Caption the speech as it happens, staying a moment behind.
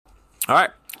All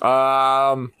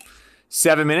right.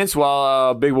 7 minutes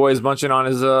while Big Boy is munching on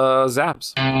his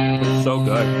Zaps. So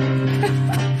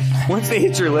good. Once they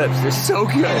hit your lips, they're so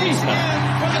good.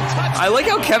 I like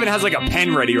how Kevin has like a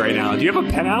pen ready right now. Do you have a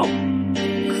pen out?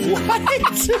 What?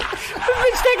 This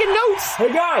bitch taking notes.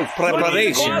 Hey guys,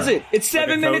 Preparation. It's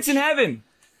 7 minutes in heaven.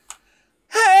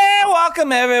 Hey,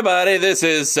 welcome everybody. This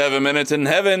is 7 Minutes in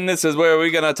Heaven. This is where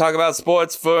we're going to talk about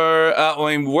sports for,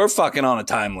 we're fucking on a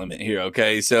time limit here,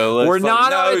 okay? So we're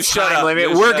not on a time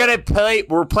limit.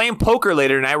 We're playing poker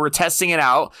later tonight. We're testing it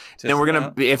out. And we're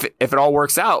going to, if it all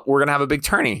works out, we're going to have a big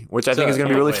tourney, which I think is going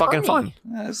to be really fucking fun.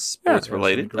 Sports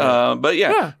related. But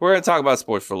yeah, we're going to talk about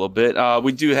sports for a little bit.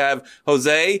 We do have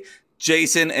Jose,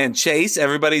 Jason, and Chase.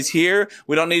 Everybody's here.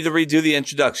 We don't need to redo the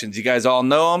introductions. You guys all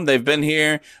know them. They've been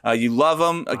here. You love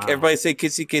them. Everybody say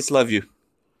kissy kiss, love you.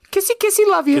 Kissy kissy,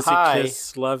 love you. Kissy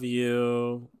kiss, love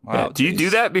you. Wow, yeah. Do you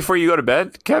do that before you go to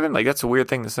bed, Kevin? Like, that's a weird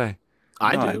thing to say.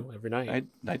 I do every night.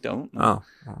 I don't. Oh,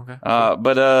 okay.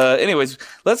 But anyways,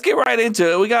 let's get right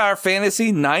into it. We got our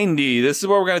Fantasy 90. This is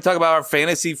where we're going to talk about our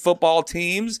fantasy football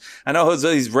teams. I know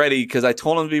Jose's ready because I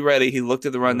told him to be ready. He looked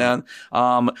at the rundown.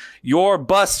 Your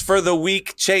bust for the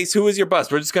week, Chase. Who is your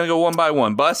bust? We're just going to go one by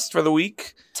one. Bust for the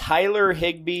week. Tyler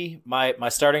Higbee. My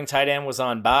starting tight end was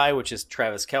on bye, which is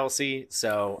Travis Kelce.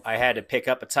 So I had to pick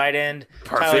up a tight end.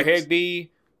 Perfect. Tyler Higbee.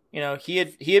 You know, he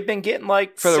had been getting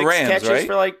like for the 6 Rams, catches right?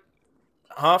 for like.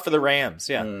 For the Rams,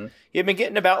 yeah. He had been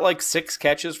getting about like 6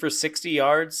 catches for 60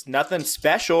 yards. Nothing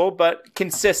special, but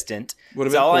consistent.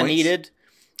 That's all I needed.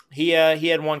 He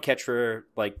had 1 catch for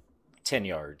like 10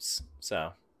 yards.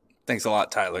 So thanks a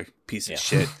lot, Tyler. Piece of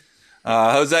shit.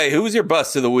 Jose, who was your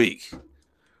bust of the week? It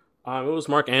was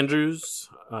Mark Andrews,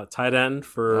 tight end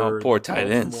for poor tight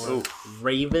ends.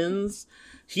 Ravens.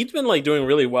 He's been like doing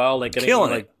really well, like getting killing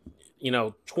like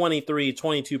 23,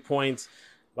 22 points.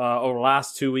 Over the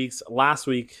last 2 weeks. Last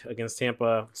week against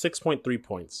Tampa, 6.3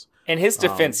 points. In his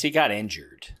defense, he got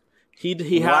injured. He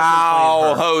has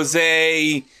wow,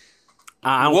 Jose.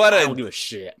 I don't give a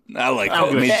shit. I like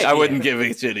that. I wouldn't give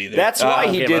a shit either. That's why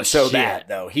he did so bad,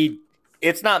 though.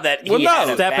 It's not that he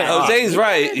had Jose's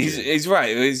right. He's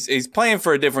right. He's playing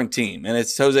for a different team, and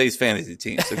it's Jose's fantasy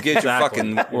team. So get your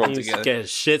fucking world together. Get his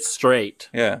shit straight.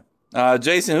 Yeah.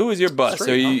 Jason, who was your bust?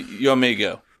 Or you want me to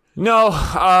go? No,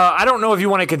 I don't know if you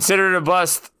want to consider it a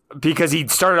bust because he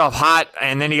started off hot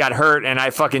and then he got hurt and I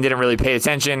fucking didn't really pay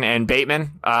attention. And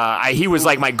Bateman, he was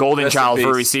like my golden child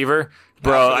for receiver.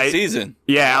 Bro, out for the season.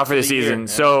 Yeah, out for the season. Year,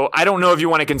 so I don't know if you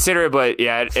want to consider it, but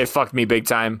yeah, it fucked me big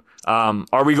time.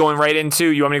 Are we going right into?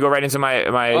 You want me to go right into my?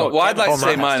 I'd like to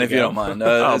say mine if you don't mind.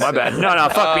 Oh, my bad. No,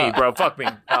 fuck me, bro. Fuck me.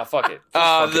 Fuck it.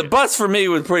 The bust for me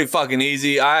was pretty fucking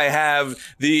easy. I have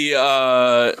the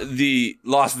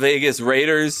Las Vegas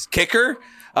Raiders kicker,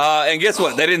 and guess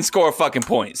what? They didn't score a fucking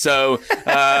point. So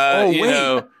you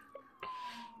know.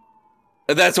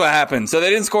 That's what happened. So they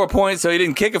didn't score a point, so he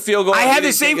didn't kick a field goal. I had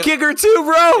the same kicker too,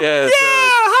 bro. Yeah,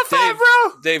 high five,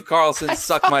 bro. Dave Carlson,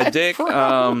 suck my dick,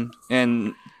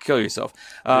 and kill yourself.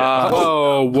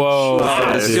 Whoa.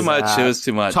 It was too much. It was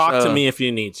too much. Talk to me if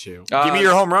you need to. Give me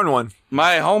your home run one.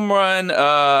 My home run,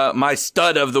 my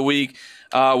stud of the week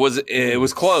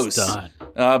was close.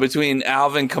 Between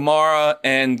Alvin Kamara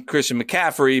and Christian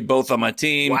McCaffrey, both on my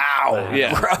team. Wow.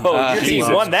 Yeah. Bro, your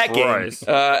team won that game.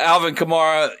 Alvin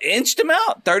Kamara inched him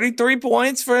out. 33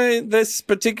 points for this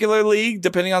particular league,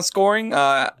 depending on scoring.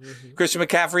 Christian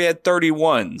McCaffrey had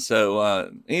 31.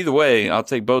 So either way, I'll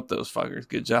take both those fuckers.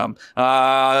 Good job.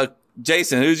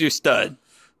 Jason, who's your stud?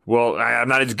 Well, I'm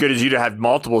not as good as you to have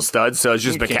multiple studs, so it's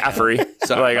just McCaffrey.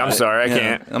 I'm sorry, I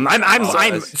can't.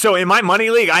 I'm so in my money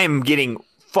league, I am getting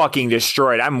fucking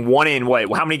destroyed. I'm 1 in what?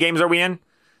 How many games are we in?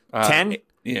 10?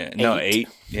 Yeah, no, 8.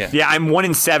 Yeah, I'm 1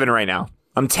 in 7 right now.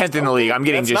 I'm 10th in the league. I'm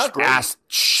getting just ass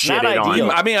shitted on.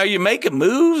 I mean, are you making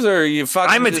moves or are you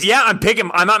fucking? I'm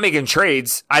picking. I'm not making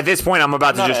trades. At this point, I'm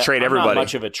about to just trade everybody. I'm not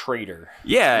much of a trader.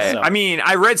 Yeah, so. I mean,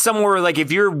 I read somewhere like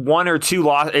if you're 1 or 2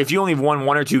 if you only won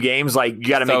 1 or 2 games, like you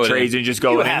got to make trades and just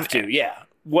go. You have to, yeah.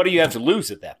 What do you have to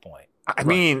lose at that point? I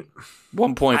mean,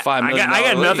 $1.5 million. I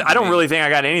got nothing. I don't really think I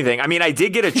got anything. I mean, I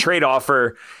did get a trade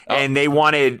offer, and they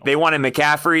wanted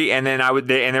McCaffrey, and then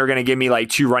they were going to give me like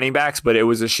 2 running backs, but it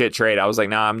was a shit trade. I was like,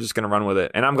 nah, I'm just going to run with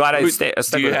it, and I'm glad I stuck with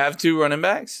it. Do you have 2 running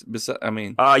backs? I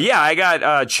mean, I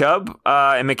got Chubb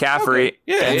and McCaffrey, okay.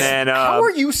 Yeah, and then how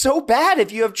are you so bad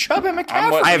if you have Chubb and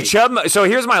McCaffrey? I have Chubb. So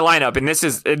here's my lineup, and this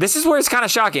is where it's kind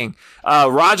of shocking.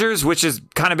 Rodgers, which has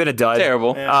kind of been a dud.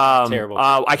 Terrible. Terrible.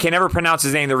 I can never pronounce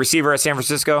his name. The receiver at San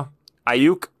Francisco,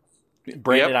 Ayuk.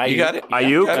 Brandon Ayuk. You got it.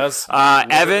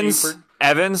 Ayuk.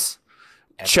 Evans.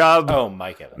 Chubb,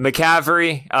 Mike Evans,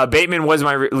 McCaffrey. Bateman was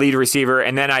my lead receiver,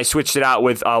 and then I switched it out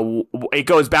with it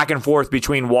goes back and forth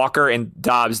between Walker and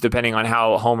Dobbs, depending on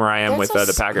how homer I am with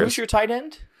the Packers. Who's your tight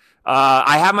end?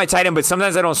 I have my tight end, but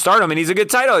sometimes I don't start him, and he's a good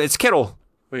tight end. It's Kittle.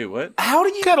 Wait, what? How do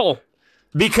you Kittle?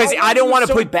 Because I don't want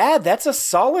to put bad. That's a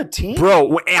solid team,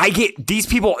 bro. I get these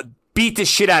people beat the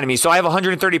shit out of me. So I have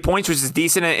 130 points, which is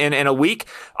decent in a week.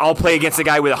 I'll play against a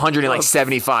guy with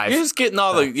 175. You're just getting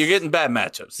you're getting bad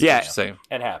matchups. Yeah.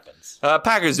 It happens.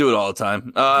 Packers do it all the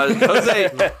time.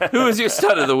 Jose, who is your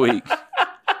stud of the week?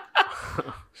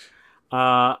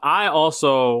 I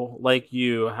also, like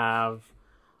you, have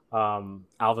Alvin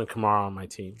Kamara on my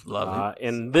team. Love it.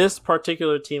 In this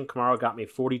particular team, Kamara got me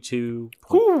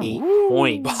 42.8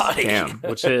 points, Damn.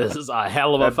 which is a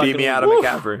hell of a fucking beat me out of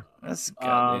McCaffrey. That's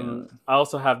I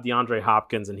also have DeAndre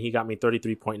Hopkins, and he got me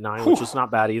 33.9, which is not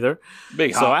bad either.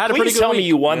 Big so I had a pretty Please good tell me week.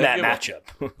 you won that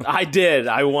matchup. I did.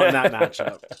 I won that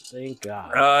matchup. Thank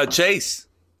God. Chase.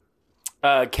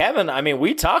 Kevin, I mean,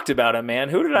 we talked about him, man.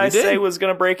 Who did I say was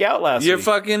going to break out last Your week?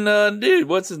 fucking dude.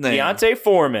 What's his name? Deontay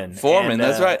Foreman.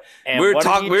 That's right. We were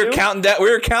counting that.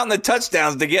 We were counting the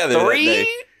touchdowns together. 3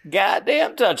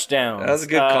 goddamn touchdowns. That was a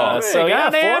good call. So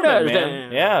yeah, goddamn Foreman, man.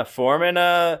 touchdown. Yeah,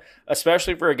 Foreman.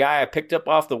 Especially for a guy I picked up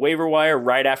off the waiver wire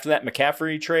right after that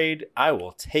McCaffrey trade, I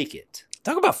will take it.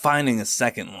 Talk about finding a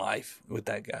second life with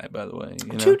that guy. By the way,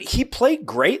 Dude, he played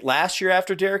great last year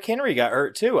after Derrick Henry got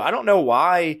hurt too. I don't know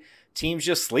why teams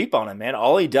just sleep on him, man.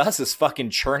 All he does is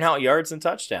fucking churn out yards and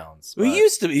touchdowns. Well,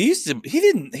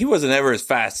 he wasn't ever as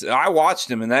fast. I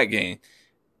watched him in that game.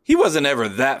 He wasn't ever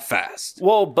that fast.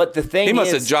 Well, but the thing he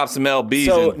must is, have dropped some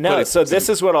LBs. So this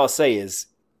is what I'll say is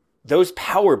those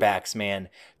power backs, man,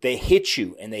 they hit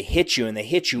you and they hit you and they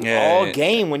hit you all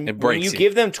game. When you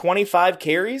give them 25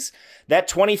 carries, that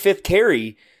 25th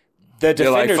carry, the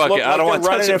defenders look like they're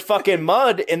running in fucking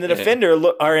mud, and the defender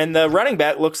and the running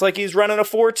back looks like he's running a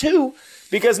 4-2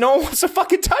 because no one wants to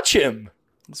fucking touch him.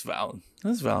 That's valid.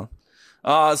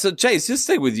 So Chase, just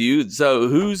stay with you. So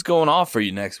who's going off for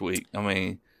you next week? I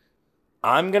mean,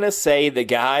 I'm gonna say the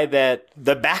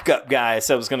backup guy I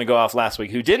said was gonna go off last week,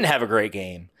 who didn't have a great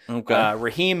game. Okay,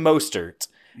 Raheem Mostert.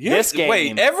 This game.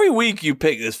 Wait, every week you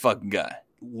pick this fucking guy.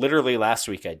 Literally last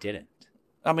week I didn't.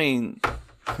 I mean.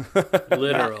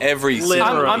 Literally.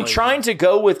 I'm trying to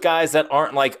go with guys that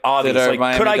aren't like obvious.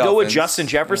 Like, could I go with Justin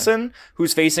Jefferson,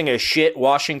 who's facing a shit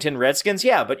Washington Redskins?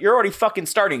 Yeah, but you're already fucking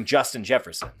starting Justin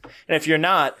Jefferson. And if you're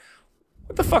not,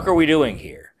 what the fuck are we doing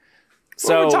here?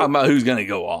 So we're talking about who's going to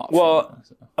go off. Well,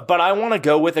 but I want to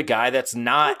go with a guy that's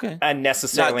not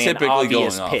necessarily an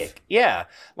obvious pick. Yeah,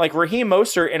 like Raheem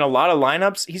Mostert in a lot of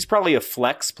lineups, he's probably a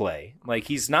flex play. Like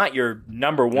he's not your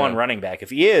number one running back.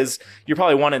 If he is, you're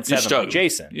probably 1-7 like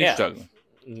Jason. You're struggling.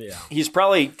 Yeah, he's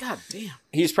probably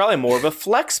he's probably more of a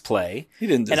flex play. He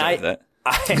didn't deserve that.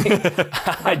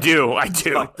 I do.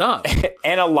 Fucked up.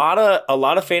 And a lot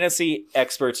of fantasy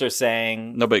experts are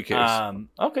saying nobody cares.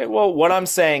 Okay, well, what I'm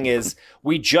saying is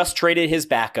we just traded his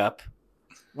backup.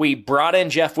 We brought in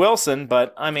Jeff Wilson,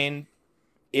 but I mean,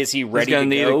 is he ready to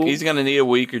go? He's going to need a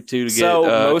week or two to get. So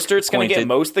Mostert's going to get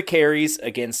most of the carries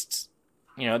against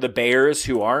the Bears,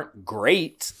 who aren't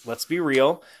great. Let's be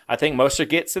real. I think Mostert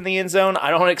gets in the end zone. I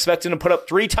don't expect him to put up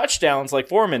 3 touchdowns like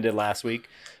Foreman did last week,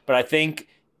 but I think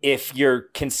if you're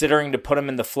considering to put him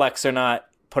in the flex or not,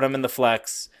 put him in the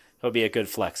flex. He'll be a good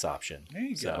flex option. There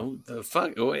you go. The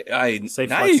fuck? Now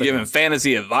you're giving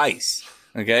fantasy advice.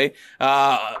 Okay.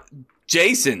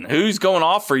 Jason, who's going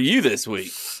off for you this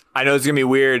week? I know it's gonna be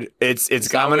weird. I'm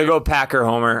gonna go Packer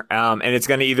homer, and it's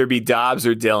gonna either be Dobbs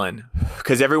or Dylan,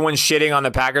 because everyone's shitting on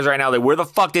the Packers right now. Like, where the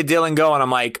fuck did Dylan go? And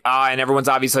I'm like, and everyone's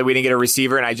obviously we didn't get a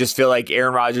receiver, and I just feel like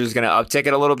Aaron Rodgers is gonna uptick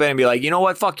it a little bit and be like, you know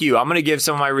what, fuck you. I'm gonna give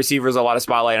some of my receivers a lot of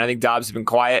spotlight, and I think Dobbs has been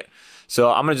quiet. So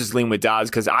I'm gonna just lean with Dobbs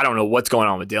because I don't know what's going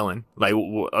on with Dylan. Like,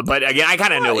 but again, I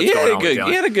kind of know what's going on with Dylan.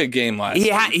 He had a good game last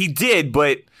week. He did,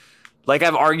 but like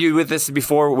I've argued with this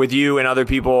before with you and other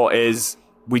people is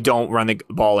we don't run the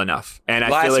ball enough. And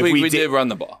I feel like we did run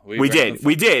the ball. We did.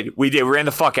 We ran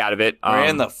the fuck out of it.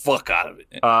 Ran the fuck out of it.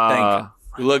 Thank you.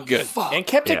 We looked good. And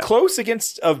kept it close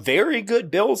against a very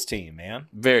good Bills team, man.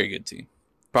 Very good team.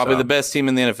 Probably the best team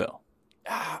in the NFL.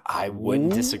 I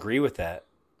wouldn't disagree with that.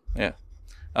 Yeah.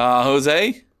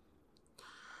 Jose? Who's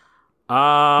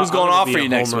going off for you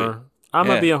next week? I'm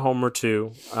going to be a homer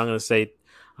too. I'm going to say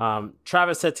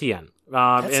Travis Etienne.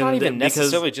 That's not even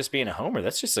necessarily just being a homer.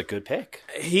 That's just a good pick.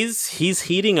 He's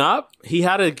heating up. He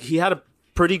had a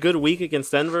pretty good week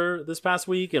against Denver this past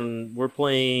week, and we're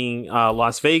playing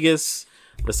Las Vegas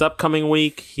this upcoming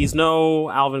week. He's no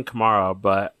Alvin Kamara,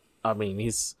 but I mean,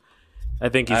 I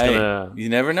think he's gonna. You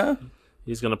never know.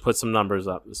 He's going to put some numbers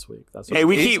up this week. That's what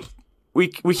hey, we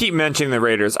keep mentioning the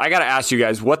Raiders. I got to ask you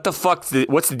guys, what's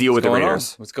the deal with the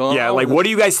Raiders? What's going on? Yeah, like what do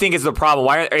you guys think is the problem?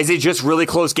 Why is it just really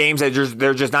close games that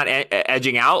they're just not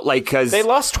edging out? Like because they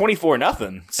lost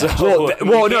 24-0. So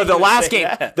no,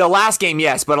 the last game,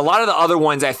 yes, but a lot of the other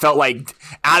ones, I felt like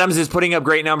Adams is putting up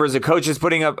great numbers. The coach is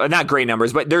putting up not great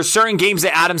numbers, but there's certain games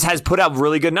that Adams has put up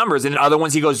really good numbers, and other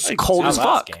ones he goes cold as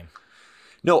fuck. Game.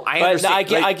 No, I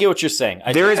understand. I get what you're saying.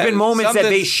 There has been moments that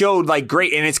they showed like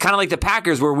great, and it's kind of like the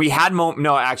Packers where we had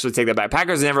no, actually take that back.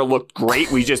 Packers never looked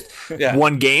great. We just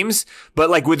won games,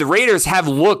 but like with the Raiders have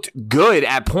looked good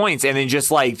at points, and then just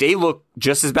like they look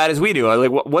just as bad as we do. Like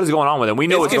what is going on with them? We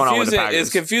know what's going on with the Packers. It's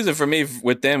confusing for me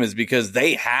with them is because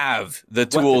they have the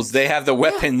tools, they have the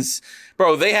weapons.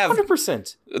 Bro, they have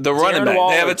 100%. The running back.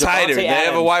 They have a tight end. They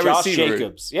have a wide receiver.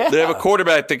 Jacobs. Yeah. They have a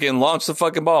quarterback that can launch the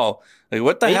fucking ball. Like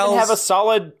what the hell? They even have a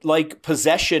solid like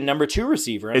possession number 2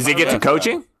 receiver. Is it get to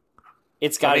coaching?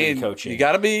 It's got to be coaching. You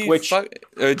got to be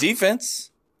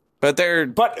defense. But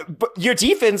your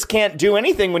defense can't do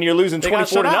anything when you're losing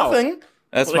 24-0.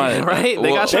 That's fine. Right?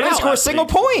 They didn't score a single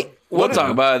point. We'll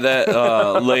talk about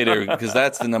that later because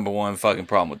that's the number one fucking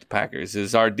problem with the Packers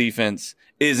is our defense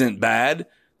isn't bad.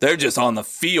 They're just on the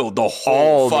field the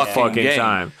whole fucking game.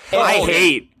 Time.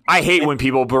 I hate when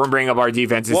people bring up our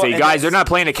defense and say, guys, they're not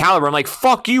playing a caliber. I'm like,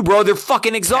 fuck you, bro. They're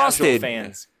fucking exhausted.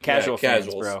 Casual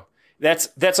fans, bro. That's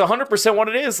 100% what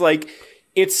it is. Like,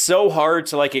 it's so hard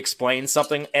to like explain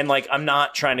something, and like I'm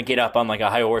not trying to get up on like a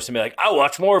high horse and be like, I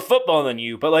watch more football than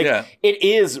you, but like it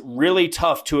is really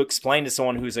tough to explain to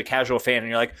someone who's a casual fan, and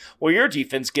you're like, well, your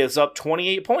defense gives up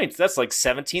 28 points. That's like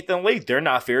 17th in the league. They're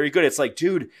not very good. It's like,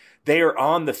 dude, they are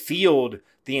on the field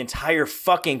the entire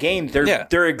fucking game.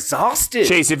 They're exhausted.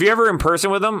 Chase, if you're ever in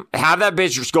person with them, have that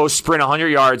bitch just go sprint 100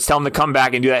 yards, tell him to come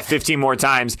back and do that 15 more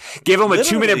times. Give him a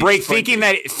 2-minute break, thinking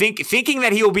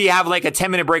that he'll have like a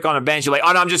 10-minute break on a bench. You're like,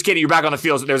 oh no, I'm just kidding. You're back on the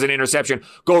field. So there's an interception.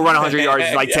 Go run 100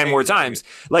 yards like 10 more times.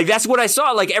 Like that's what I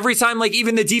saw. Like every time, like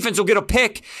even the defense will get a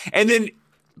pick, and then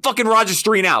fucking Rodgers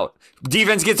 3 and out.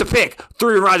 Defense gets a pick,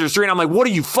 3 and Rodgers 3 and I'm like, what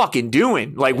are you fucking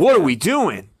doing? Like what are we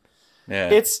doing?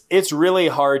 Yeah. It's really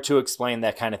hard to explain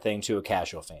that kind of thing to a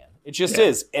casual fan. It just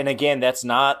is. And again, that's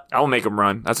not... I'll make them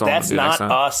run. That's all I'm That's not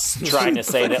us trying to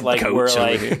say that like we're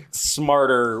like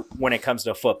smarter when it comes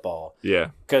to football.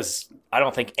 Yeah. Because I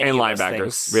don't think any and of linebackers.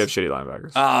 Thinks... We have shitty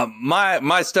linebackers.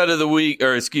 My stud of the week,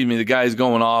 or excuse me, the guy who's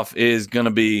going off is going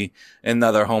to be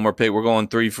another homer pick. We're going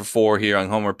 3 for 4 here on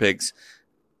homer picks.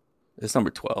 It's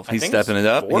number 12. He's stepping it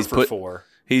up. He's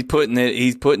putting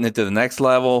it to the next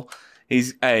level.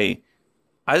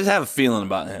 I just have a feeling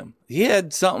about him. He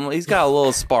had something. He's got a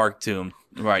little spark to him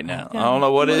right now. I don't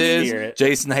know what it is.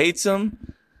 Jason hates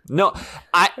him. No,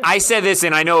 I said this,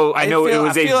 and I know it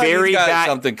was a very bad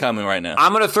something coming right now.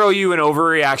 I'm gonna throw you an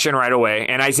overreaction right away,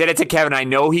 and I said it to Kevin. I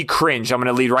know he cringed. I'm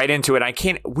gonna lead right into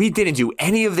it. We didn't do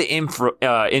any of the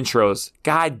intros.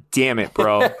 God damn it,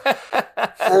 bro.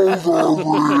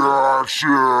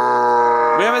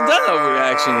 Overreaction. We haven't done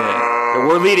overreaction yet.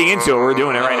 We're leading into it. We're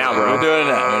doing it right now, bro. We're doing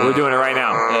it. We're doing it right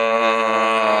now.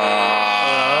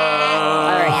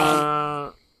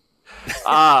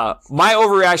 My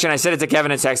overreaction, I said it to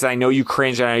Kevin in text, and I know you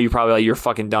cringed, and I know you probably like, you're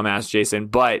fucking dumbass, Jason,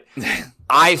 but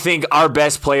I think our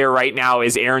best player right now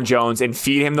is Aaron Jones, and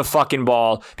feed him the fucking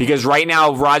ball, because right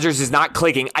now Rodgers is not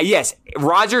clicking. Yes,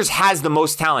 Rodgers has the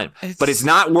most talent, but it's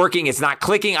not working. It's not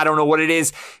clicking. I don't know what it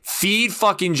is. Feed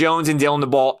fucking Jones and Dillon the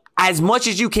ball as much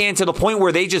as you can to the point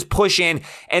where they just push in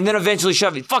and then eventually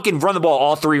shove it. Fucking run the ball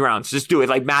all 3 rounds. Just do it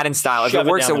like Madden style. If it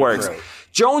works, it works.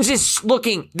 Jones is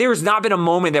looking, there's not been a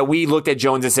moment that we looked at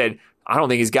Jones and said, I don't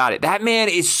think he's got it. That man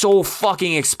is so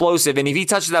fucking explosive. And if he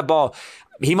touches that ball,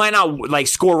 he might not like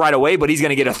score right away, but he's going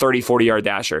to get a 30, 40 yard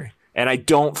dasher. And I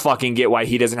don't fucking get why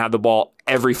he doesn't have the ball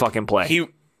every fucking play. He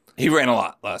ran a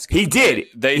lot last game. He did.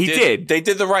 He did. They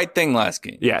did the right thing last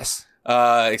game. Yes.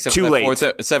 Except Too late.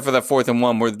 Except for that 4th and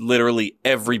 1 where literally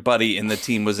everybody in the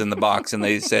team was in the box and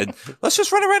they said, let's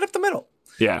just run it right up the middle.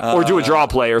 Yeah, or do a draw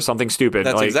play or something stupid.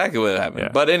 That's exactly what happened.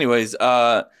 Yeah. But anyways,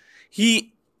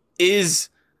 he is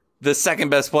the second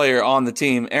best player on the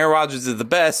team. Aaron Rodgers is the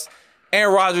best.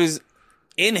 Aaron Rodgers,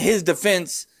 in his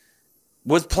defense,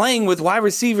 was playing with wide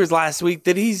receivers last week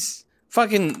that he's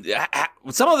fucking...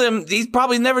 Some of them, he's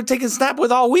probably never taken a snap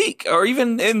with all week or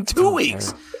even in 2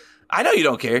 weeks. I know you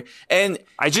don't care. And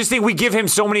I just think we give him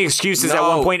so many excuses at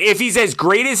one point. If he's as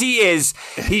great as he is,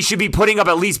 he should be putting up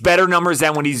at least better numbers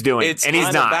than what he's doing. And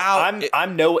he's not.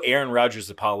 I'm no Aaron Rodgers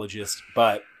apologist,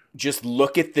 but just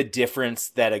look at the difference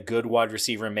that a good wide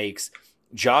receiver makes.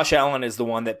 Josh Allen is the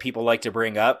one that people like to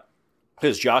bring up.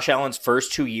 because Josh Allen's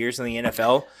first 2 years in the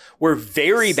NFL were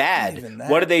very bad.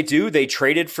 What did they do? They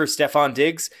traded for Stephon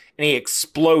Diggs, and he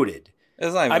exploded.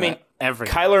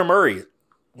 Kyler Murray,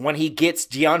 when he gets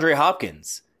DeAndre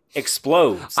Hopkins,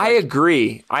 explodes. I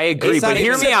agree. But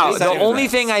hear me out. The only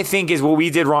thing I think is what we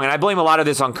did wrong, and I blame a lot of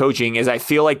this on coaching, is I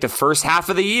feel like the first half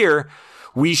of the year,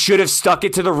 we should have stuck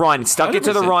it to the run.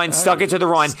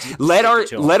 Let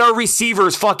our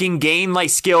receivers fucking gain like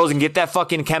skills and get that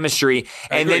fucking chemistry.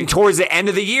 And then towards the end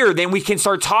of the year, then we can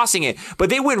start tossing it. But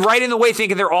they went right in the way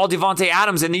thinking they're all Devontae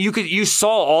Adams, and then you saw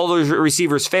all those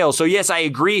receivers fail. So yes, I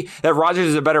agree that Rodgers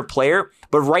is a better player.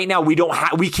 But right now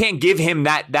we can't give him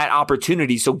that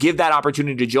opportunity. So give that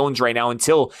opportunity to Jones right now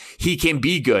until he can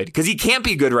be good, because he can't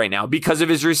be good right now because of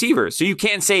his receivers. So you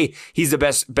can't say he's the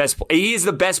best. He is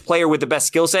the best player with the best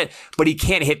skill set, but he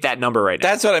can't hit that number right now.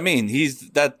 That's what I mean.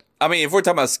 If we're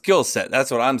talking about skill set, that's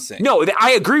what I'm saying. No,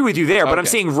 I agree with you there, but I'm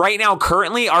saying right now,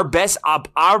 currently, our best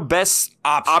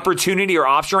opportunity or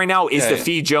option right now is to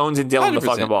feed Jones and Dillon the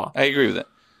fucking ball. I agree with that.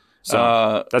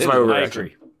 So that's my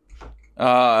overreaction.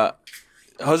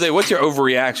 Jose, what's your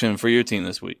overreaction for your team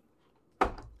this week?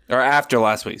 Or after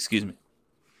last week, excuse me.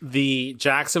 The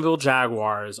Jacksonville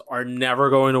Jaguars are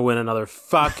never going to win another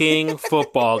fucking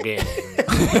football game.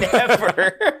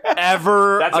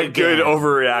 Ever. That's a good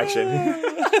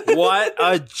overreaction. What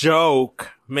a joke,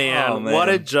 man. Oh, man. What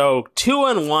a joke.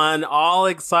 2-1, all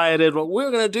excited. Well, we're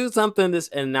going to do something.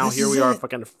 And now here we are,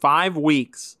 fucking 5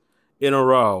 weeks in a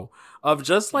row of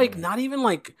just like, not even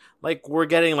like we're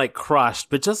getting like crushed,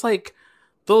 but just like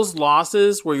those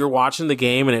losses where you're watching the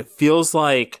game and it feels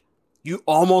like you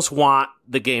almost want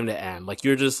the game to end. Like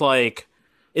you're just like,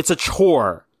 it's a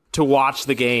chore to watch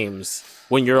the games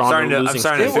when you're on the losing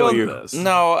streak. I'm starting to feel you.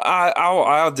 No,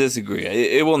 I'll disagree.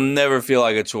 It will never feel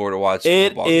like a chore to watch.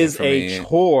 It is a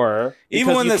chore.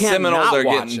 Even when the Seminoles are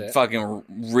getting fucking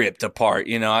ripped apart,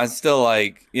 I still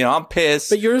like, I'm pissed.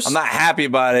 But I'm not happy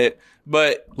about it.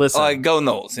 But listen, like, go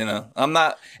Knowles, I'm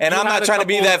not trying to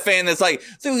be that fan that's like,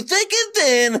 through thick and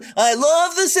thin, I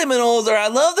love the Seminoles or I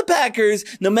love the Packers,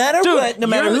 no matter what, no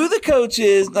matter who the coach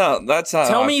is. No, that's not.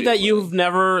 Tell me that you've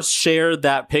never shared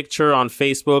that picture on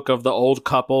Facebook of the old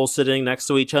couple sitting next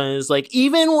to each other. It's like,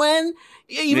 even when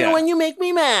you make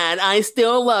me mad, I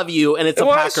still love you. And it's a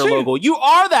Packer logo. You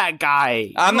are that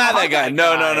guy. I'm not that guy.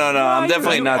 No. I'm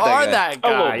definitely not that guy.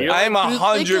 You are that guy. I am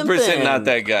 100% not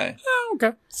that guy. Oh,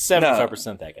 okay.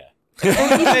 75% that guy.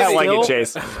 I like it,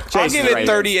 Chase. I'll give it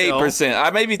 38%.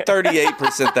 I may be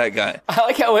 38% that guy. I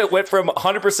like how it went from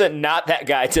 100% not that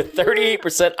guy to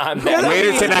 38% I'm that guy.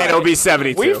 Later tonight, it'll be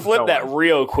 72. We flipped that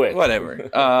real quick.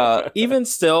 Whatever. Even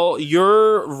still,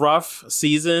 your rough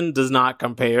season does not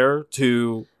compare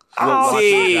to...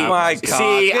 my God.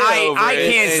 I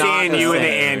can't stand you in the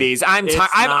Andes. I'm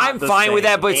fine with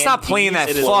that, but stop playing that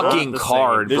fucking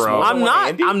card, bro.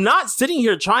 I'm not sitting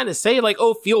here trying to say like,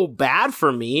 oh, feel bad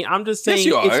for me. I'm just saying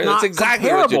it's not exactly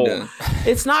comparable. What you're doing.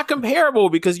 It's not comparable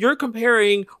because you're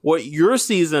comparing what your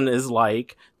season is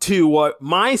like to what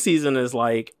my season is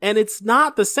like, and it's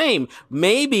not the same.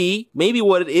 Maybe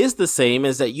what it is the same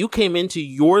is that you came into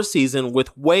your season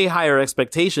with way higher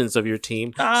expectations of your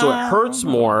team, so it hurts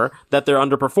more that they're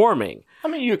underperforming. I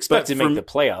mean, you expect to make the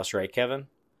playoffs, right, Kevin?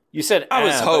 You said I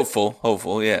was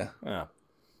hopeful, yeah.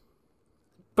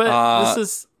 But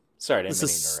this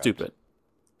is stupid.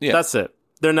 Yeah, that's it.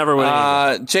 They're never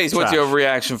winning. Chase, what's your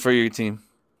overreaction for your team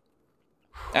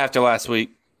after last week?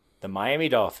 The Miami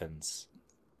Dolphins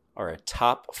are a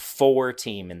top 4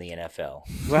 team in the NFL.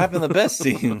 What happened to the best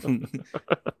team?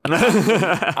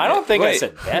 I don't think I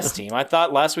said best team. I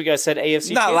thought last week I said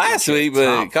AFC. Not last week,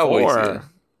 but a couple weeks ago.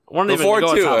 Before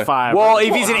even go top 5. Well,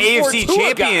 if he's an AFC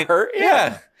champion,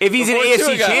 if he's an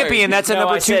AFC champion, that's a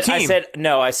number 2 team.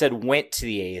 I said went to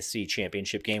the AFC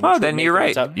championship game. Oh, then you're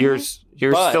right. You're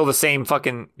still the same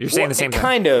fucking. You're saying the same thing.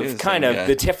 Kind of.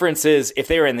 The difference is if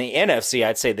they were in the NFC,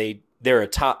 I'd say they're a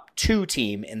top 2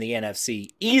 team in the NFC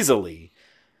easily.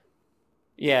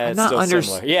 Yeah, it's still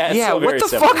similar. Yeah, what the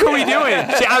fuck are we doing?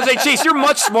 I was like, Chase, you're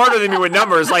much smarter than me with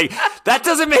numbers. Like, that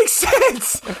doesn't make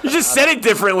sense. You just said it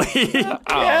differently. No,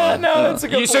 that's a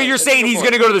good point. So you're saying he's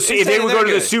going to go to the they would go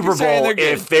to the Super Bowl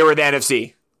if they were the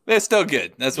NFC? They're still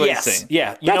good. That's what you're saying.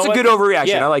 Yeah, that's a good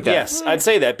overreaction. I like that. Yes, I'd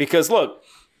say that because look,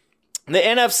 the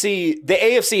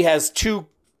AFC has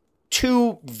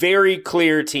two very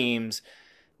clear teams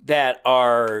that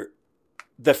are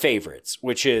the favorites,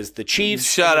 which is the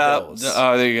Chiefs. Shut up. Bills.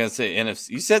 Oh, they're going to say NFC.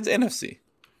 You said the NFC.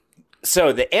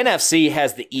 So the NFC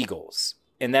has the Eagles,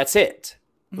 and that's it.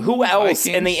 Who else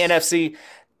in the NFC?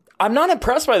 I'm not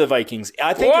impressed by the Vikings.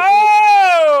 I think.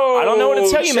 I don't know what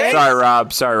to tell you, man. Sorry,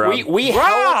 Rob. We more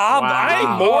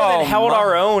than held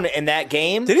our own in that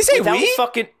game. Did he say we?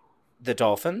 Fucking the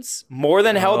Dolphins more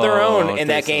than held their own in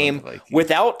that game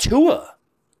without Tua.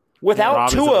 Without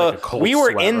Tua, we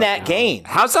were in that game.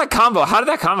 How's that convo? How did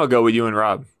that convo go with you and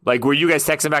Rob? Like, were you guys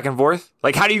texting back and forth?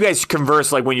 Like, how do you guys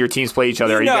converse? Like when your teams play each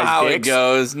other? You Are know you guys how dicks? it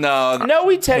goes. No,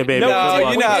 we text.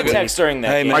 Hey, we text during that.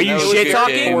 Hey, game. man, Are you shit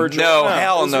talking? No,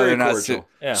 hell no, they're not.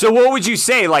 Yeah. So what would you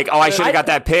say? Like, oh, I should have got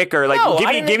that pick, or like,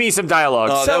 give me some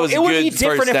dialogue. Oh, so that was it would good be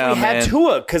different if down, we had man.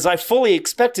 Tua, because I fully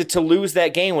expected to lose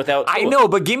that game without Tua. I know,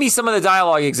 but give me some of the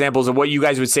dialogue examples of what you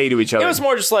guys would say to each other. It was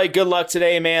more just like, good luck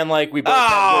today, man. Like, we both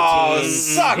have good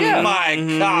teams. Suck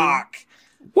my cock.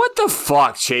 What the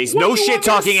fuck, Chase? What No do you shit want me to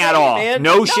talking say, at all. man?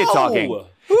 No shit talking.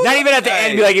 Not even at the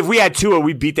end, be like, if we had Tua,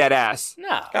 we'd beat that ass.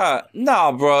 No.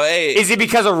 No, bro. Hey. Is it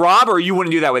because of Rob, or you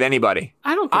wouldn't do that with anybody?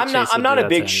 I don't think I'm not a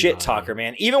big shit talker,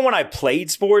 man. Even when I played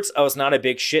sports, I was not a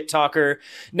big shit talker.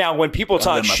 Now, when people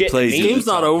talk shit to me, game's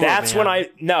not over. That's when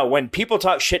when people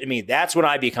talk shit to me, that's when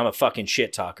I become a fucking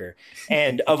shit talker.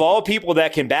 And of all people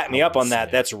that can back me up on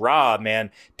that, that's Rob, man.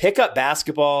 Pick up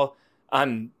basketball.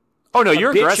 Oh no,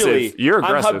 you're aggressive. You're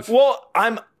aggressive.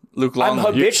 I'm Luke Long. I'm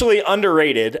habitually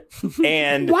underrated.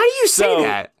 And why do you say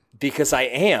that? Because I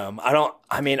am.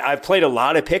 I've played a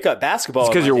lot of pickup basketball. It's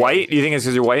because you're white? Do you think it's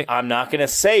because you're white? I'm not going to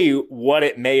say what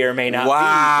it may or may not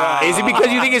be. Is it because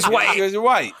you think it's white? Because you're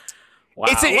white. Wow.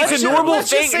 It's a normal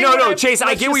thing. No, Chase,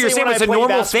 I get what you're saying, but it's a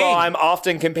normal thing. I'm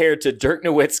often compared to Dirk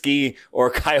Nowitzki or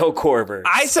Kyle Korver.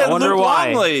 I said Luke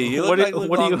Longley. You look like Luke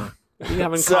Longley.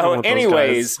 So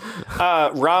anyways,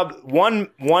 Rob,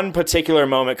 one particular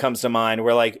moment comes to mind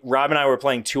where like Rob and I were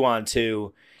playing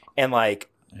 2-on-2 and like,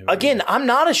 again, I'm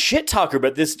not a shit talker,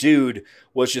 but this dude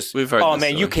was just, oh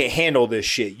man, you can't handle this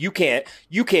shit. You can't,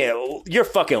 you're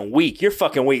fucking weak. You're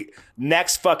fucking weak.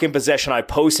 Next fucking possession, I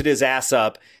posted his ass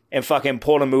up and fucking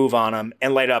pulled a move on him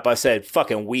and laid up. I said,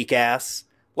 fucking weak ass.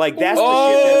 Like that's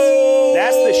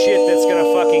the shit that's gonna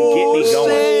fucking get me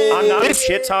going. I'm not a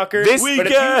shit talker, but if you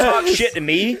talk shit to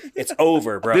me, it's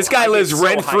over, bro. This guy lives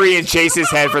rent free in Chase's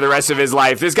head for the rest of his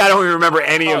life. This guy don't even remember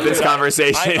any of this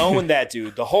conversation. I owned that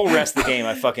dude. The whole rest of the game,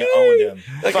 I fucking owned him.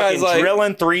 That guy's like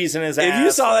drilling threes in his ass. If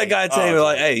you saw that guy tell you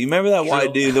like, "Hey, you remember that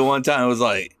white dude?" The one time it was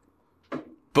like,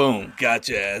 "Boom,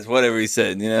 gotcha," ass, whatever he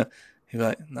said, you know. He'd be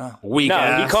like, no. Weak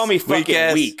ass. He called me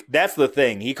fucking weak. That's the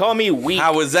thing. He called me weak.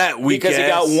 How was that weak because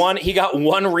ass? he got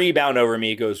one rebound over me.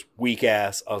 He goes, weak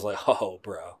ass. I was like, oh,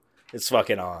 bro. It's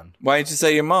fucking on. Why didn't you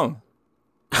say your mom?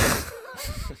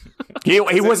 He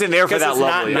wasn't there for that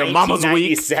level. Your mama's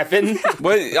weak.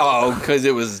 Oh, because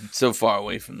it was so far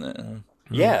away from that. Huh?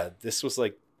 Yeah, this was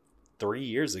like 3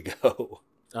 years ago.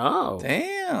 Oh.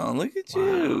 Damn, look at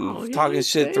you. Talking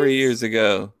shit 3 years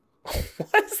ago.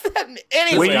 What does that mean?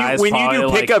 Anyway, when you do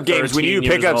pickup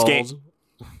games,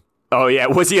 oh yeah,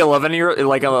 was he 11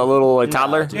 like a little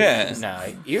toddler? Yeah,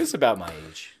 no, he was about my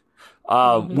age.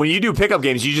 When you do pickup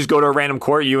games, you just go to a random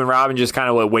court, you and Rob, and just kind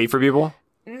of wait for people.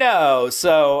 No,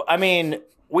 so I mean,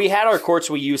 we had our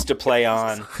courts we used to play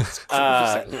on.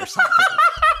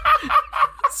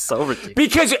 So ridiculous.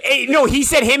 Because he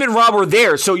said him and Rob were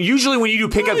there. So usually when you do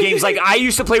pickup games, like I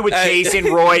used to play with Chase and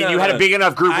Roy, and you had a big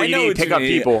enough group where you didn't pick up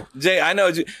people. Jay, I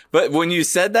know, but when you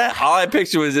said that, all I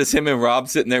pictured was just him and Rob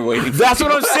sitting there waiting. That's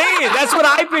what I'm saying. That's what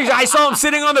I pictured. I saw him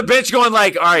sitting on the bench, going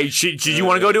like, "All right, did you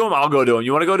want to go to him? I'll go to him.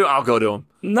 You want to go to him? I'll go to him."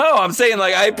 No, I'm saying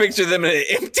like I picture them in an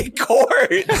empty court,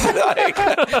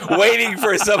 like waiting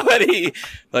for somebody.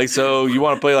 Like, so you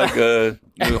want to play like a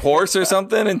horse or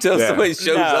something until somebody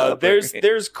shows up?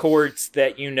 There's courts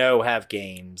that have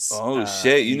games. Oh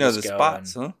shit, you know the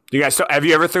spots, huh? You guys, have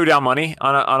you ever threw down money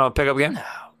on a pickup game? No,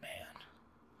 man.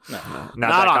 No,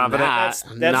 not that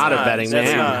confident. That's not a betting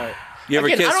man. You ever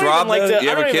kissed Rob? You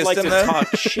ever kissed him?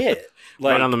 Talk shit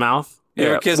right on the mouth. You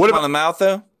ever kissed him on the mouth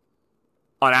though?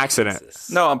 On accident.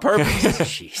 No, on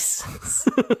purpose. Jesus.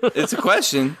 It's a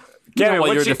question. Kevin,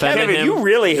 you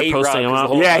really hate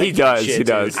Rob. Yeah, he does. He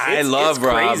does. I love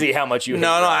Rob. It's crazy how much you hate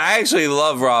Rob. No, I actually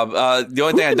love Rob. The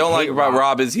only thing I don't like about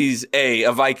Rob is he's a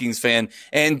Vikings fan.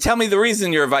 And tell me the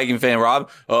reason you're a Viking fan, Rob.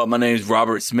 Oh, my name's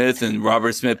Robert Smith, and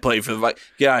Robert Smith played for the Vikings.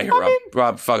 Get out of here, Rob.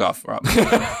 Rob, fuck off, Rob.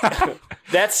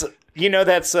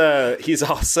 He's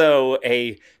also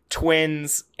a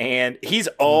Twins, and he's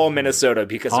all Minnesota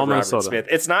because of Robert Smith.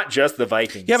 It's not just the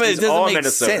Vikings. Yeah, but he's it doesn't make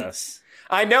Minnesota. sense.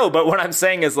 I know, but what I'm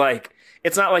saying is like,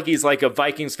 it's not like he's like a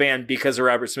Vikings fan because of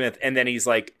Robert Smith, and then he's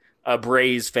like a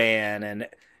Braves fan, and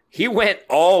He went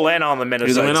all in on the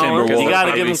Minnesota Timberwolves. You got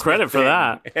to give him credit for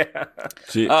that.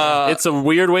 It's a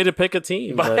weird way to pick a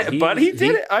team, but he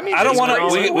did it. I mean, I don't want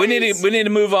to. We need to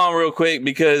move on real quick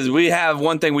because we have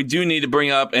one thing we do need to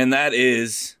bring up, and that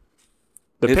is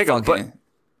the pick.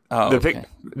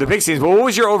 The pick scenes. Well, what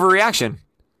was your overreaction?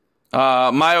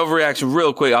 My overreaction,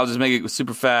 real quick. I'll just make it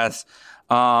super fast.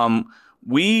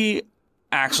 We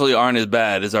actually aren't as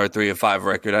bad as our 3-5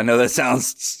 record. I know that sounds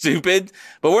stupid,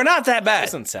 but we're not that bad. It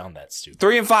doesn't sound that stupid.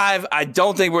 3-5, I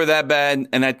don't think we're that bad,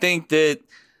 and I think that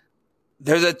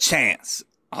there's a chance,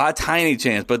 a tiny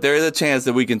chance, but there is a chance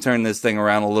that we can turn this thing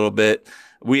around a little bit.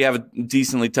 We have a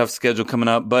decently tough schedule coming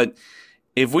up, but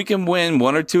if we can win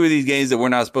one or two of these games that we're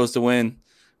not supposed to win,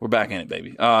 we're back in it,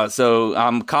 baby. So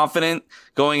I'm confident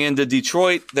going into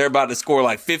Detroit. They're about to score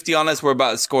like 50 on us. We're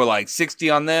about to score like 60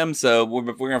 on them. So we're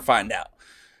going to find out.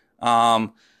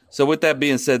 So with that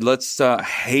being said, let's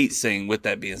hate saying with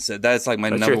that being said. That's like my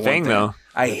number one thing. Though.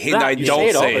 I hate that. I don't say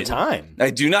it all the time.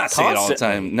 I do not say it all the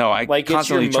time. No, I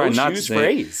constantly try not to say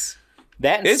phrase.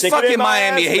 That it's fucking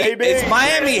Miami hate. It's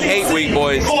Miami hate week,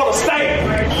 boys. Florida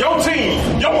State, your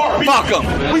team, your RB. Fuck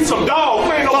them. We some dogs.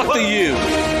 Fuck the U.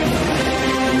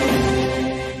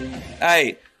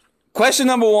 Hey. Question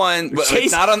number one, but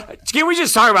Chase, not on. Can we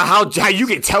just talk about how you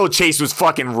could tell Chase was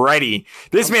fucking ready?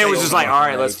 This man was just like, all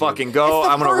right, let's fucking go.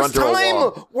 I'm gonna run through a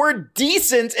wall. We're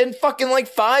decent in fucking like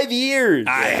 5 years.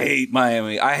 I hate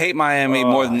Miami. I hate Miami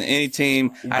more than any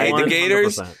team. I hate the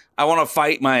Gators. I want to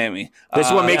fight Miami. This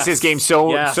is what makes this game so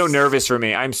nervous for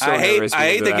me. I'm so nervous. I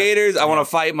hate the Gators. I want to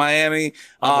fight Miami.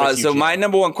 So my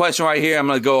number one question right here, I'm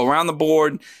going to go around the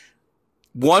board.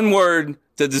 One word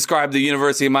to describe the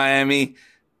University of Miami.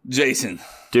 Jason.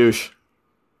 Douche.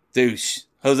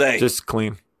 Jose. Just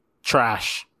clean.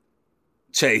 Trash.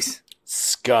 Chase.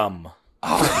 Scum.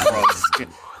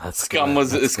 Scum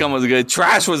was good.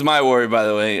 Trash was my worry, by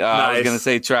the way. Nice. I was going to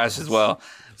say trash as well.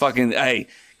 Fucking, hey,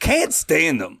 can't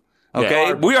stand them. Okay?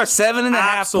 Yeah, we are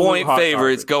 7.5 point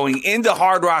favorites going into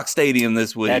Hard Rock Stadium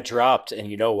this week. That dropped, and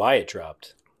you know why it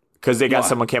dropped. Because they got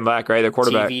someone came back, right? Their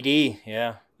quarterback. TVD,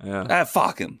 yeah.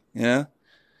 Fuck him, yeah.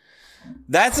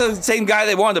 That's the same guy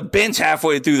they wanted to bench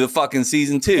halfway through the fucking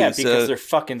season, too. Yeah, because they're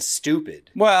fucking stupid.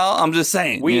 Well, I'm just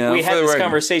saying. We had this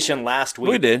conversation last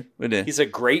week. We did. He's a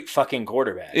great fucking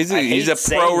quarterback. He's a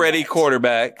pro-ready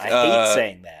quarterback. I hate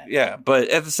saying that. Yeah, but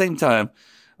at the same time,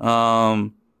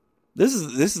 this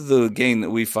is the game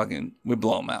that we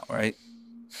blow them out, right?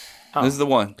 This is the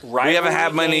one. We haven't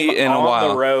had money in a while.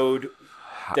 On the road.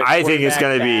 I think it's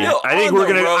going to be. I think we're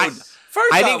going to.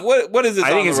 First off, what is this? I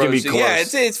think it's going to be close. Yeah,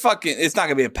 it's not going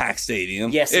to be a packed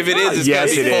stadium. Yes, if it is, it's going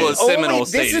to be full of Seminole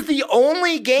Stadium. This is the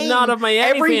only game. Not of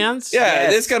Miami fans. Yeah,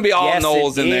 there's going to be all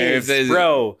Knowles in there.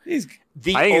 Bro, I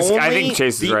think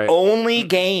Chase is right. The only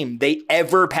game they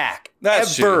ever pack.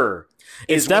 That's true.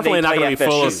 It's definitely not going to be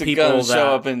full of people that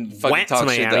show up and went to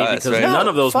Miami us, because none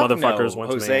of those motherfuckers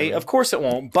went to Miami. Jose, of course it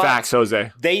won't. But facts,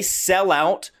 Jose. They sell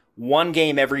out one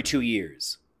game every 2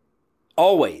 years.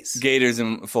 Always. Gators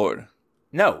in Florida.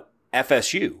 No,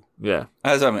 FSU. Yeah.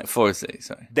 That's what I meant. Florida State,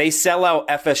 sorry. They sell out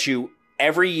FSU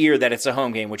every year that it's a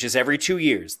home game, which is every 2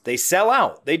 years. They sell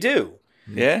out. They do.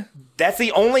 Yeah? That's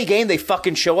the only game they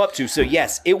fucking show up to. So,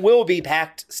 yes, it will be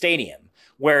packed stadium,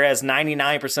 whereas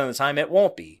 99% of the time it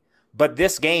won't be. But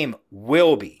this game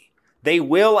will be. They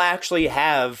will actually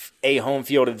have a home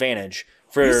field advantage.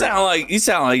 You sound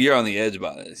like you're on the edge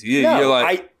about this. You're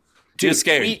like, you're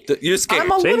scared. You're scared.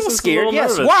 I'm a little scared,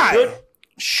 yes. Nervous. Why?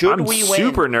 Should we win?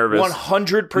 Super nervous.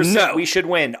 100% we should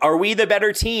win. Are we the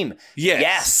better team?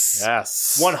 Yes.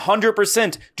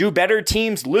 100%. Do better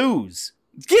teams lose?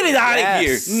 Get it out of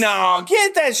here. No,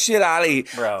 get that shit out of here.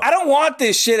 Bro. I don't want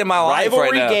this shit in my life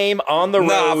right now. Rivalry game on the road.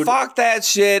 No, fuck that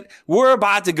shit. We're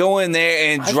about to go in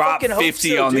there and drop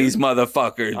 50 on these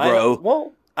motherfuckers,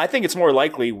 bro. I think it's more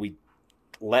likely we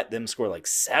let them score like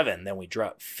 7 than we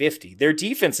drop 50. Their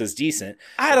defense is decent.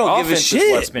 I don't give a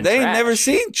shit. They ain't never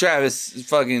seen Travis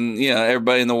fucking,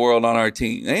 everybody in the world on our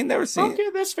team. They ain't never seen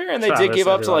it. That's fair. And they did give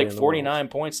up to like 49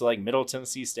 points to like Middle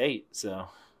Tennessee State. So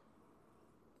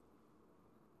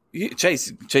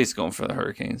Chase going for the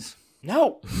Hurricanes.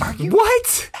 No. Are you?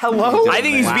 What? Hello? I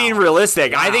think he's being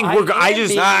realistic. I think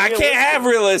I can't have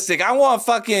realistic. I want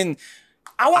fucking...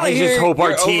 I just hope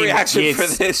our team gets. For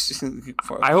this.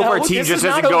 I hope our team just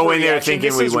doesn't go in there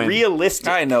thinking we win. Realistic.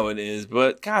 I know it is,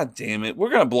 but god damn it,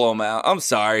 we're gonna blow them out. I'm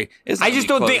sorry. I just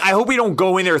don't think. I hope we don't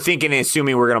go in there thinking and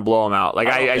assuming we're gonna blow them out. Like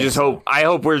I just hope. I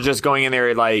hope we're just going in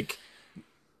there like.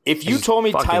 If you told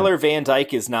me Tyler Van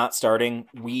Dyke is not starting,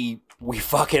 we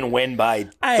fucking win by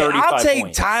 35 I'll take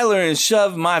points. Tyler and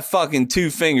shove my fucking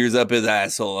 2 fingers up his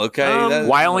asshole. Okay.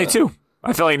 Why only 2?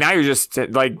 I feel like now you're just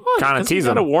like kind of teasing.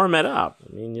 You gotta warm it up.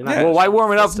 I mean, you're not. Well, why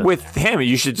warm it up with him?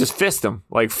 You should just fist him.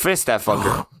 Like fist that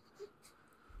fucker.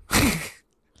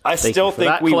 I still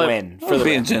think we win. For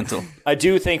being gentle. I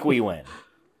do think we win.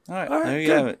 All right, there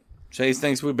you have it. Chase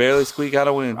thinks we barely squeak out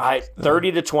a win.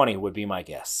 30-20 would be my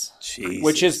guess. Jeez.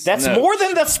 Which is more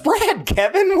than the spread,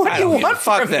 Kevin. What do you want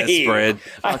from me? Spread.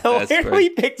 I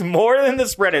literally picked more than the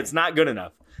spread. It's not good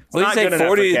enough. What did you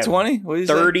say, 40-20? What did you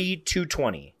say?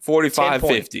 30-20.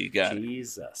 45-50. Got it.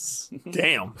 Jesus.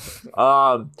 Damn.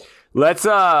 Let's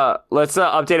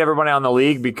update everybody on the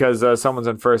league because someone's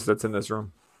in first that's in this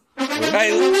room.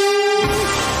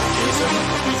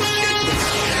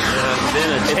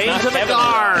 Change of the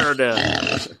guard.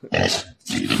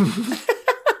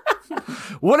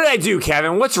 What did I do,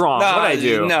 Kevin? What's wrong? What did I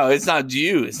do? No, it's not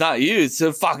you. It's not you. It's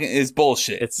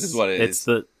bullshit. Is what it is.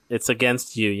 It's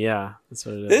against you. Yeah, that's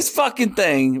what it is. This fucking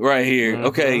thing right here. Mm-hmm.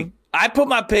 Okay, I put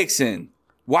my picks in.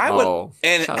 Why would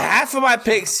half of my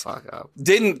picks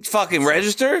didn't fucking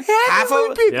register? Half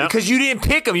of because you didn't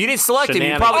pick them, you didn't select them.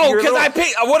 Because I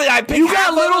picked. What did I pick? You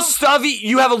got little stubby.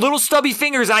 You have a little stubby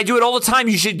fingers, and I do it all the time.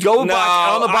 You should go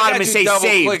back on the bottom and say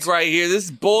save. Click right here. This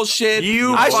is bullshit.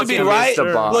 I should be right.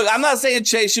 Look, I'm not saying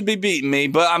Chase should be beating me,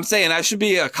 but I'm saying I should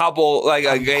be a couple, like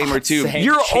a game or two.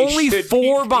 You're only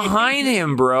 4 behind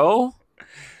him, bro.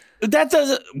 That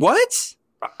doesn't what?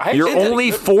 You're only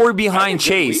 4 behind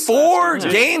Chase. 4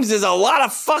 games is a lot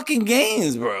of fucking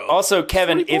games, bro. Also,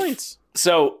 Kevin,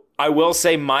 I will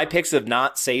say my picks have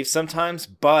not saved sometimes,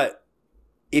 but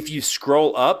if you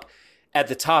scroll up at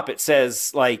the top, it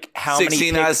says like how 16 many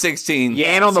 16 out of 16. Yeah,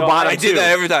 and on the bottom, I did that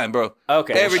every time, bro.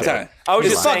 Okay, every time. I was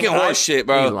just fucking horse shit,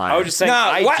 bro. I was just saying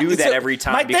I do that every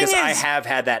time because I have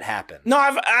had that happen.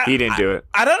 No, he didn't do it.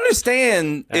 I don't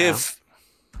understand if.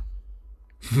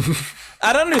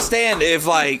 I don't understand if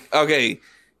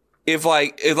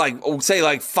say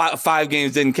like 5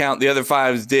 games didn't count, the other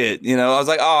 5s did. You know, I was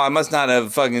like, oh, I must not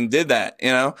have fucking did that.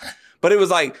 You know, but it was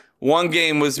like 1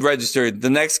 game was registered, the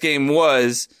next game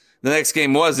was, the next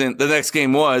game wasn't, the next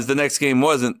game was, the next game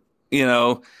wasn't. You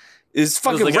know, it's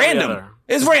fucking random.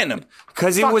 It's random.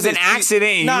 Because it was an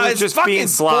accident. No, it's just being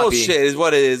sloppy. Bullshit is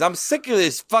what it is. I'm sick of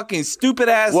this fucking stupid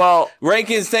ass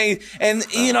rankings thing. And,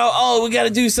 we got to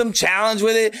do some challenge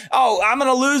with it. Oh, I'm going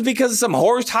to lose because of some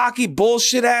horse hockey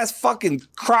bullshit ass fucking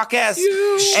crock ass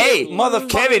shit. Hey, motherfucker.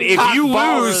 Kevin, if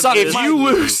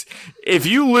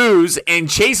you lose and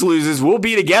Chase loses, we'll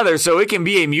be together. So it can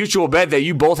be a mutual bet that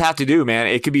you both have to do, man.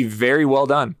 It could be very well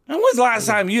done. And when's the last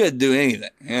time you had to do anything?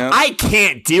 You know? I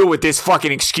can't deal with this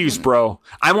fucking excuse, bro.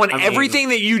 I want everything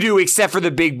that you do except for the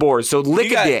big board. So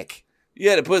lick a dick. You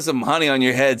had to put some honey on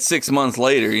your head 6 months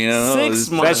later, you know?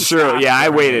 6 months. That's true. Yeah, I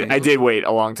waited. I did wait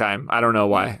a long time. I don't know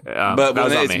why. But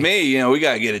when it's me, we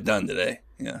got to get it done today.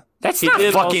 Yeah. That's not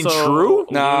fucking true.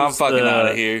 No, I'm fucking out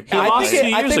of here.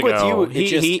 I think with you,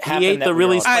 he ate the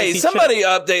really spicy chip. Somebody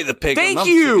update the pick. Thank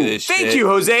you,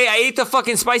 Jose. I ate the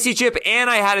fucking spicy chip, and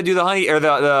I had to do the honey or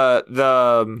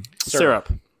the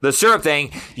syrup. The syrup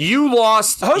thing. You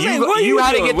lost. Jose, you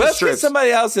had to get the strips. Get somebody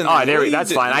else in. Oh,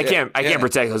 that's fine. I can't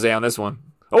protect Jose on this one.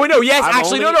 Oh wait, no.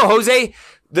 Yes, no, Jose.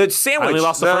 The sandwich. I only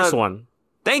lost the first one.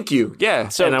 Thank you. Yeah.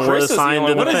 So and Chris is assigned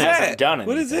the what is that?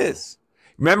 What is this?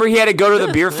 Remember, he had to go to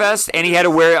the beer fest, and he had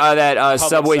to wear that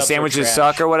Subway sandwiches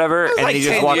suck or whatever, and then he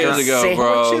just walked years ago,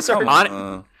 bro.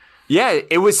 Yeah,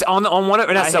 it was on one of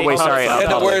not Subway. Sorry, you had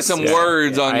to wear some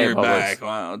words on your back.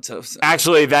 Wow,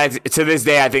 actually, that to this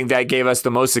day, I think that gave us the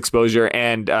most exposure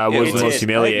and was the most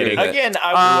humiliating. Again,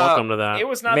 welcome to that. It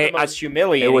was not the most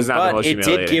humiliating. It was not the most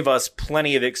humiliating. It did give us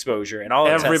plenty of exposure, and all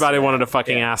everybody wanted to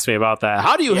fucking ask me about that.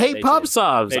 How do you hate pub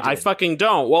subs? I fucking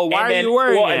don't. Well, why are you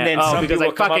wearing it? And then because I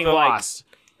fucking lost.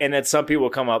 And then some people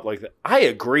come up like, I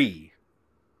agree.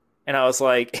 And I was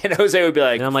like, and Jose would be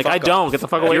like, and I'm like, I don't. Get the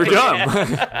fuck away from me. You're dumb.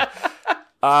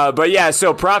 But yeah,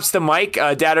 so props to Mike.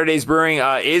 Datterdays Brewing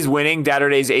is winning.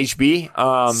 Datterdays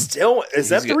HB. Still, is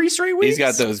that 3 straight weeks? He's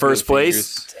got those first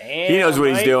place. Damn, he knows what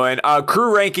he's doing.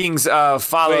 Crew rankings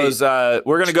follows.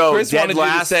 We're gonna go Chris dead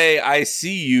last. You to say, I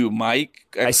see you, Mike.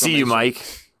 I see you, Mike.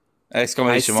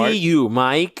 Exclamation mark. I see you,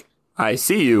 Mike. I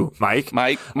see you, Mike.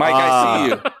 Mike, I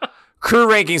see you. Crew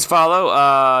rankings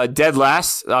follow. Dead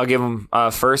last. I'll give him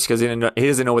first because he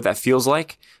doesn't know what that feels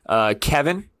like.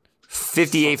 Kevin,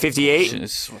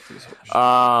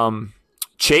 58-58.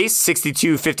 Chase,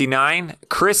 62-59.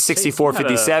 Chris,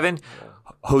 64-57.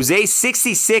 Jose,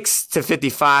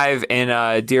 66-55.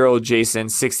 And dear old Jason,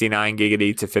 69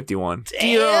 giggity to 51.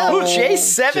 Damn,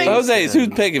 Chase, 7. Jose, who's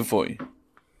picking for you?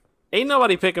 Ain't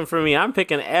nobody picking for me. I'm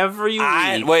picking every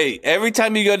week. Wait, every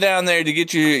time you go down there to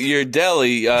get your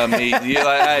deli meat, you're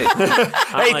like,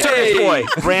 hey, Turkey Boy.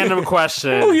 Random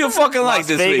question. Who you fucking like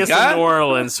this Vegas week, and New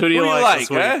Orleans. Who do you like this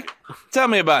week? Huh? Tell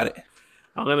me about it.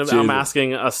 I'm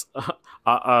asking Assam,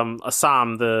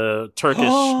 the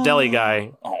Turkish deli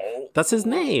guy. That's his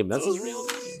name. That's his real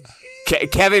name.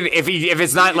 Kevin, if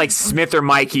it's not like Smith or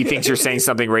Mike, he thinks you're saying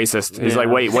something racist. He's like,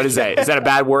 wait, what is that? Is that a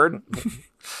bad word?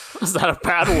 Is that a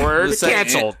bad word?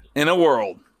 Canceled. In a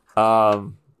world.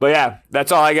 But yeah,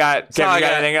 that's all I got. Kevin, you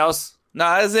got anything else? No,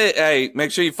 that's it. Hey,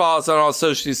 make sure you follow us on all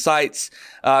social sites.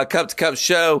 Cup to Cup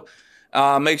Show.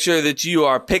 Make sure that you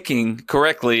are picking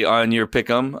correctly on your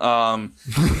pick'em.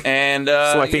 And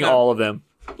selecting all of them.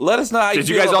 Let us know how Did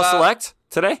you guys all select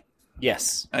today?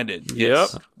 Yes, I did.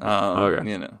 Yes. Yep.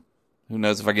 Okay. Who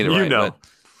knows if I get it right?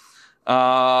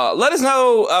 But, let us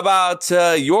know about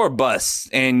your bus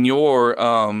and your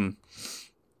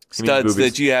studs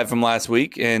that you had from last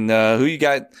week, and who you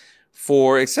got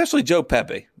for, especially Joe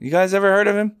Pepe. You guys ever heard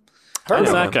of him? Heard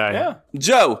of that guy? Yeah.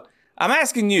 Joe, I'm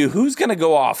asking you, who's going to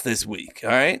go off this week? All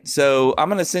right. So I'm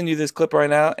going to send you this clip right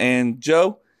now. And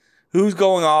Joe, who's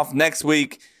going off next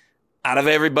week out of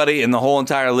everybody in the whole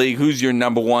entire league? Who's your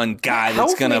number one guy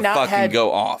that's going to fucking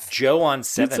go off? Joe on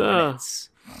 7 minutes.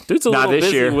 Dude's a little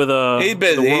busy year. with he's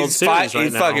busy. The World Series right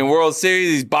he's now. fucking World Series.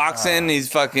 He's boxing.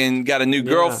 He's fucking got a new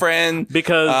girlfriend.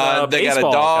 Because they got a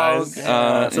baseball, dog. guys.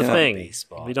 That's the thing.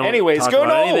 Baseball. We don't Anyways, talk go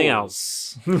about Noles. anything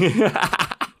else.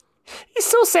 He's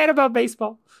so sad about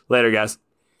baseball. Later, guys.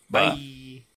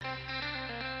 Bye.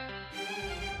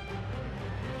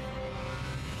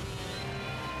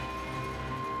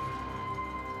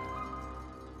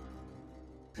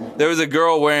 There was a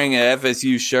girl wearing an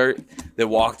FSU shirt that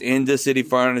walked into City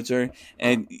Furniture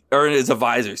or it's a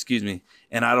visor, excuse me.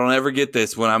 And I don't ever get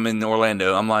this when I'm in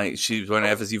Orlando. I'm like, she was wearing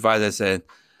an FSU visor. I said,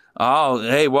 oh,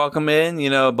 hey, welcome in,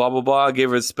 blah, blah, blah. I gave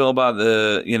her a spill about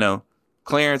the,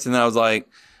 clearance. And then I was like,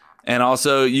 and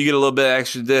also you get a little bit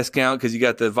extra discount because you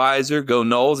got the visor, go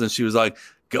Noles. And she was like,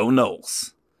 go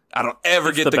Noles. I don't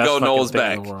ever get the go Noles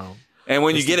back. And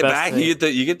when you get it back, you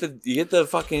get the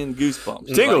fucking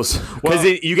goosebumps. Tingles. Because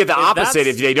you get the opposite.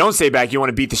 If they don't say back, you want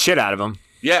to beat the shit out of them.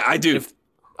 Yeah, I do.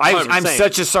 I'm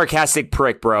such a sarcastic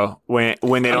prick, bro, when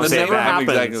they don't say it back. I'm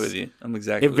exactly with you.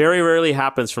 It very rarely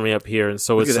happens for me up here. And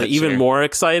so it's even more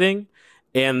exciting.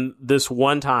 And this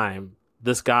one time,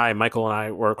 this guy, Michael and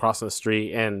I were crossing the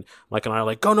street, and Mike and I are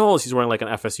like, go Noles. He's wearing like an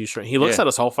FSU shirt. He looks at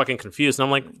us all fucking confused. And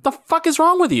I'm like, what the fuck is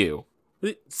wrong with you?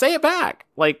 Say it back.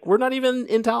 Like, we're not even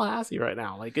in Tallahassee right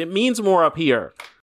now. Like, it means more up here.